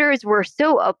many voters were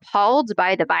so appalled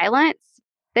by the violence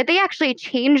that they actually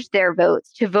changed their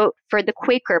votes to vote for the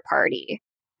Quaker Party.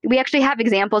 We actually have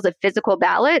examples of physical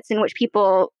ballots in which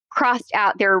people crossed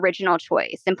out their original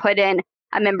choice and put in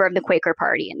a member of the Quaker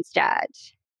Party instead.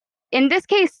 In this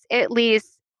case, at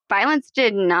least, violence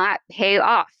did not pay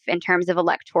off in terms of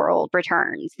electoral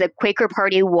returns. The Quaker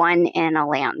Party won in a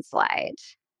landslide.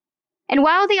 And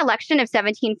while the election of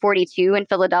 1742 in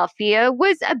Philadelphia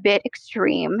was a bit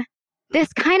extreme,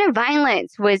 this kind of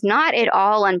violence was not at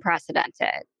all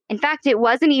unprecedented. In fact, it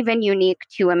wasn't even unique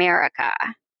to America.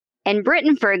 In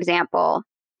Britain, for example,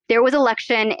 there was an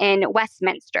election in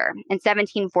Westminster in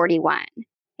 1741,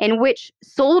 in which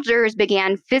soldiers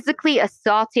began physically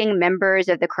assaulting members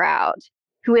of the crowd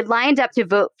who had lined up to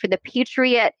vote for the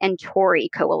Patriot and Tory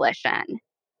coalition,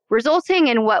 resulting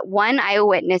in what one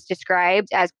eyewitness described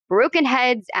as broken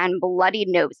heads and bloodied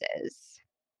noses.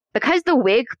 Because the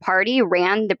Whig Party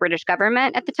ran the British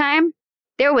government at the time,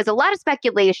 there was a lot of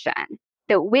speculation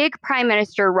that Whig Prime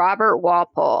Minister Robert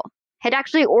Walpole had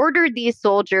actually ordered these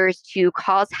soldiers to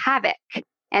cause havoc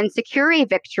and secure a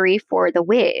victory for the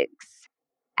Whigs.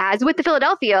 As with the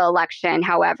Philadelphia election,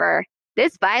 however,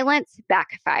 this violence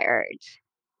backfired.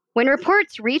 When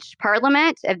reports reached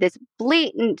Parliament of this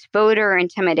blatant voter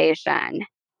intimidation,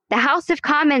 the House of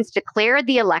Commons declared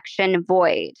the election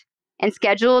void and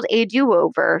scheduled a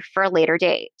do-over for a later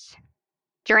date.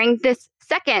 During this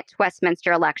second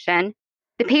Westminster election,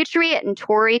 the Patriot and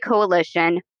Tory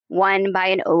coalition won by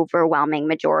an overwhelming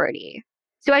majority.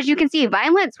 So as you can see,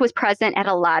 violence was present at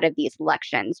a lot of these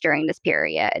elections during this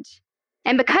period.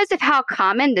 And because of how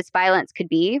common this violence could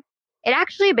be, it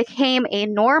actually became a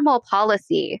normal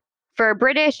policy for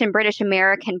British and British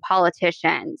American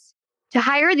politicians to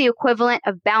hire the equivalent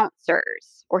of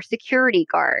bouncers or security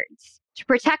guards to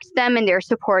protect them and their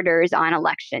supporters on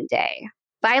election day.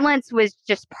 Violence was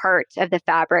just part of the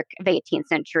fabric of 18th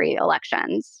century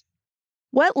elections.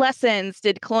 What lessons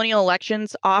did colonial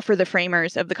elections offer the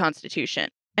framers of the Constitution?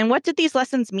 And what did these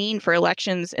lessons mean for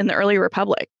elections in the early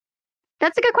republic?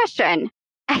 That's a good question.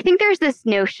 I think there's this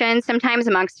notion sometimes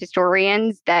amongst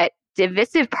historians that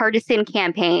divisive partisan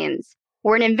campaigns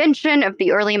were an invention of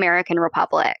the early American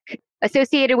Republic,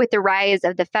 associated with the rise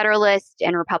of the Federalist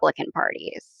and Republican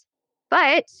parties.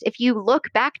 But if you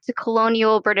look back to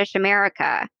colonial British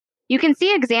America, you can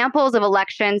see examples of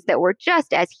elections that were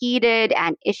just as heated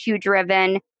and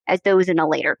issue-driven as those in a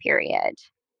later period.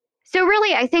 So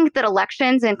really, I think that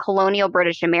elections in colonial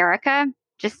British America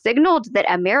just signaled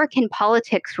that American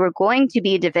politics were going to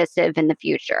be divisive in the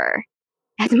future.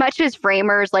 As much as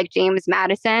framers like James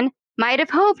Madison might have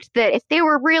hoped that if they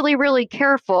were really, really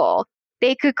careful,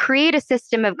 they could create a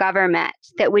system of government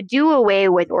that would do away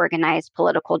with organized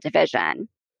political division.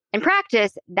 In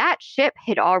practice, that ship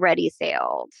had already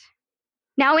sailed.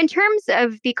 Now, in terms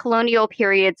of the colonial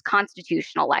period's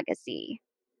constitutional legacy,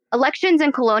 elections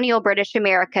in colonial British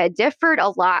America differed a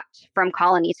lot from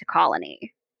colony to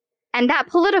colony. And that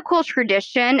political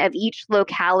tradition of each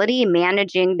locality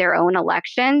managing their own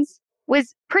elections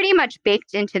was pretty much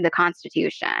baked into the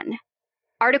Constitution.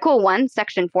 Article 1,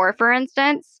 Section 4, for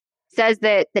instance, says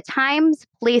that the times,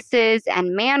 places,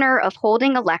 and manner of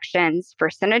holding elections for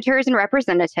senators and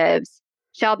representatives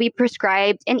shall be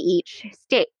prescribed in each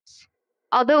state.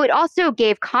 Although it also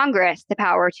gave Congress the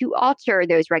power to alter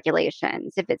those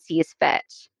regulations if it sees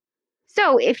fit.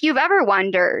 So if you've ever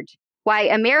wondered why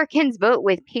Americans vote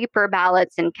with paper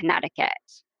ballots in Connecticut,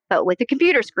 but with a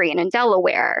computer screen in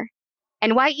Delaware,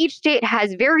 and why each state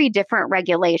has very different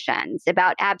regulations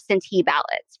about absentee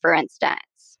ballots, for instance,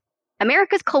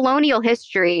 America's colonial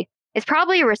history is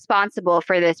probably responsible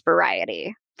for this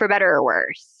variety, for better or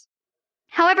worse.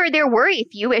 However, there were a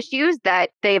few issues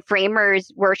that the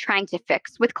framers were trying to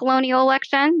fix with colonial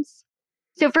elections.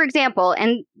 So, for example,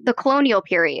 in the colonial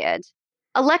period,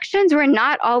 elections were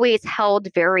not always held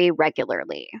very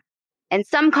regularly. In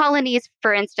some colonies,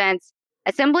 for instance,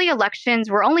 assembly elections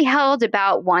were only held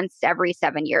about once every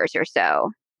 7 years or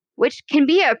so, which can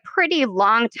be a pretty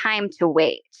long time to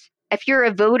wait if you're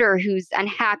a voter who's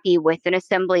unhappy with an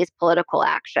assembly's political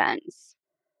actions.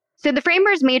 So the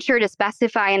framers made sure to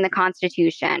specify in the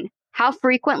Constitution how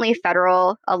frequently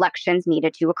federal elections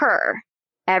needed to occur.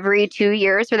 Every 2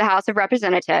 years for the House of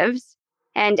Representatives,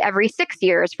 and every 6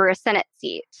 years for a Senate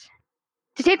seat.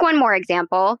 To take one more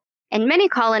example, in many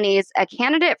colonies, a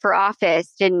candidate for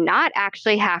office did not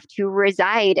actually have to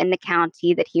reside in the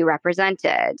county that he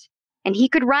represented, and he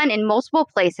could run in multiple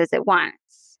places at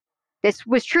once. This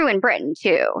was true in Britain,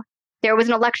 too. There was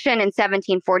an election in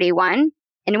 1741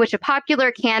 in which a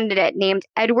popular candidate named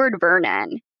Edward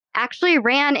Vernon actually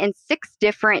ran in 6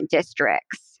 different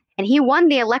districts, and he won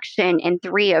the election in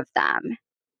 3 of them.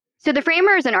 So the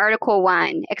framers in Article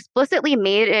 1 explicitly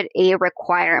made it a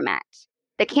requirement.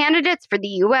 The candidates for the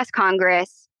U.S.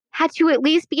 Congress had to at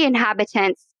least be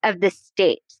inhabitants of the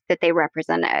state that they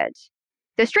represented.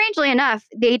 Though strangely enough,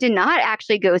 they did not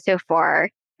actually go so far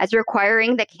as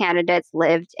requiring that candidates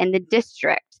lived in the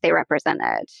district they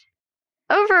represented.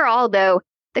 Overall, though,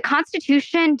 the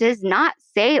Constitution does not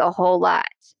say a whole lot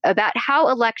about how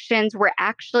elections were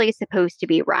actually supposed to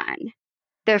be run.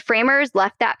 The framers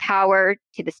left that power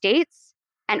to the states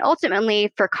and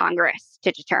ultimately for Congress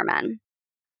to determine.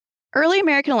 Early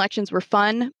American elections were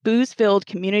fun, booze-filled,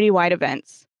 community-wide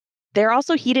events. They're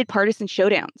also heated partisan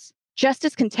showdowns, just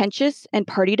as contentious and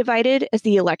party-divided as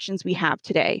the elections we have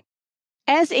today.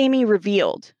 As Amy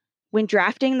revealed, when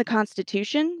drafting the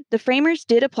Constitution, the framers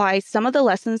did apply some of the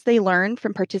lessons they learned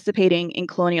from participating in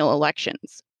colonial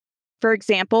elections. For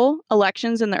example,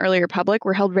 elections in the early republic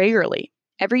were held regularly,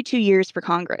 every 2 years for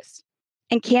Congress,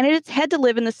 and candidates had to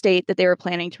live in the state that they were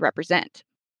planning to represent.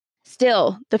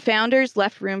 Still, the founders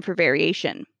left room for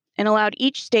variation and allowed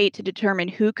each state to determine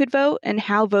who could vote and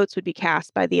how votes would be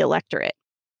cast by the electorate.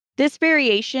 This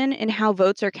variation in how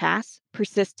votes are cast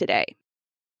persists today.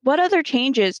 What other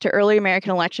changes to early American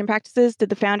election practices did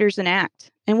the founders enact,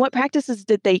 and what practices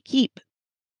did they keep?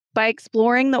 By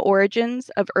exploring the origins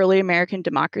of early American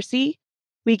democracy,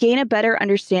 we gain a better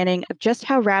understanding of just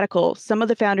how radical some of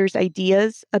the founders'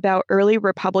 ideas about early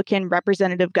Republican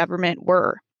representative government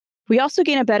were. We also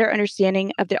gain a better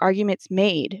understanding of the arguments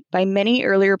made by many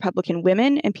early Republican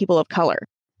women and people of color,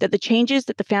 that the changes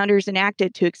that the founders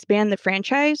enacted to expand the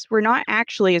franchise were not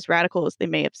actually as radical as they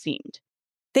may have seemed.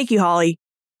 Thank you, Holly.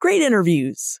 Great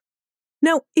interviews.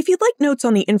 Now, if you'd like notes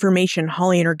on the information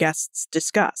Holly and her guests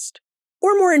discussed,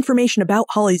 or more information about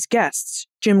Holly's guests,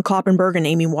 Jim Kloppenberg and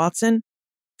Amy Watson,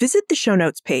 visit the show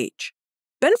notes page,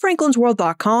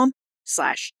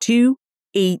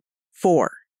 benfranklinsworld.com/284.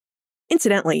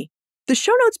 Incidentally, the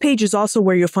show notes page is also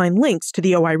where you'll find links to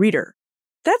the OI Reader.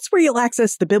 That's where you'll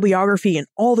access the bibliography and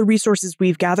all the resources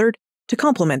we've gathered to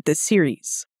complement this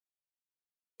series.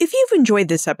 If you've enjoyed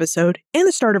this episode and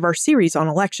the start of our series on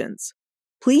elections,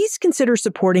 please consider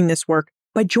supporting this work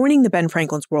by joining the Ben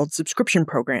Franklin's World subscription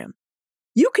program.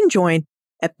 You can join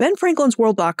at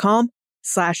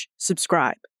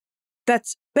benfranklinsworld.com/subscribe.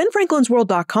 That's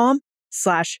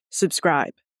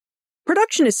benfranklinsworld.com/subscribe.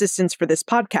 Production assistance for this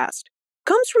podcast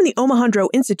comes from the Omohundro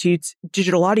Institute's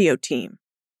digital audio team.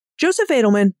 Joseph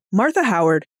Adelman, Martha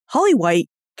Howard, Holly White,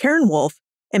 Karen Wolf,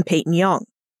 and Peyton Young.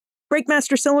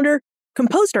 Breakmaster Cylinder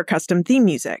composed our custom theme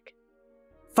music.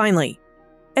 Finally,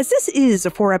 as this is a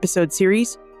 4-episode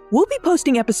series, we'll be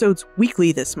posting episodes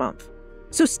weekly this month.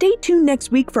 So stay tuned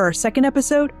next week for our second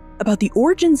episode about the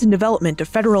origins and development of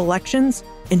federal elections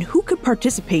and who could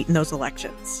participate in those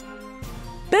elections.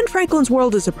 Ben Franklin's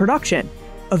World is a production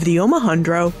of the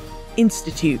Omohundro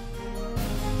Institute.